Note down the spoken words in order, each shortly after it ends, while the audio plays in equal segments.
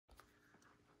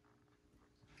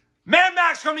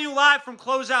guys, coming to you live from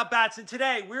Closeout Bats, and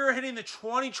today we're hitting the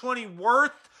 2020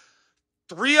 Worth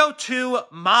 302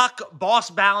 Mach Boss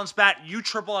Balance Bat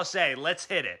USSSA. Let's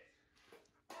hit it.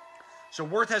 So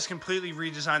Worth has completely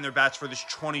redesigned their bats for this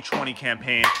 2020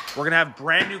 campaign. We're going to have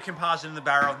brand new composite in the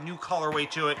barrel, new colorway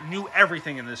to it, new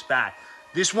everything in this bat.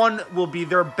 This one will be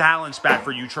their balance bat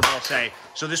for USSSA.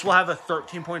 So this will have a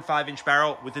 13.5-inch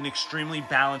barrel with an extremely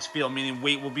balanced feel, meaning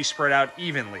weight will be spread out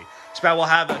evenly. This bat will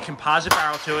have a composite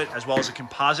barrel to it, as well as a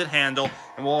composite handle,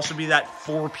 and will also be that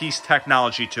 4-piece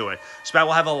technology to it. This bat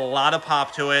will have a lot of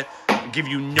pop to it, give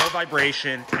you no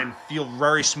vibration, and feel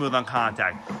very smooth on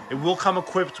contact. It will come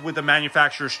equipped with the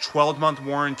manufacturer's 12-month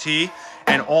warranty,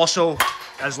 and also,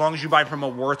 as long as you buy from a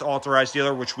Worth authorized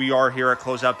dealer, which we are here at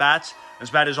Closeout Bats, this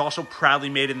bat is also proudly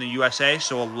made in the USA,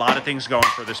 so a lot of things going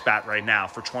for this bat right now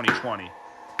for 2020.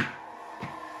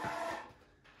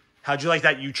 How'd you like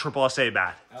that USSSA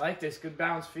bat? I like this. Good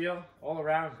balance feel. All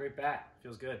around, great bat.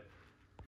 Feels good.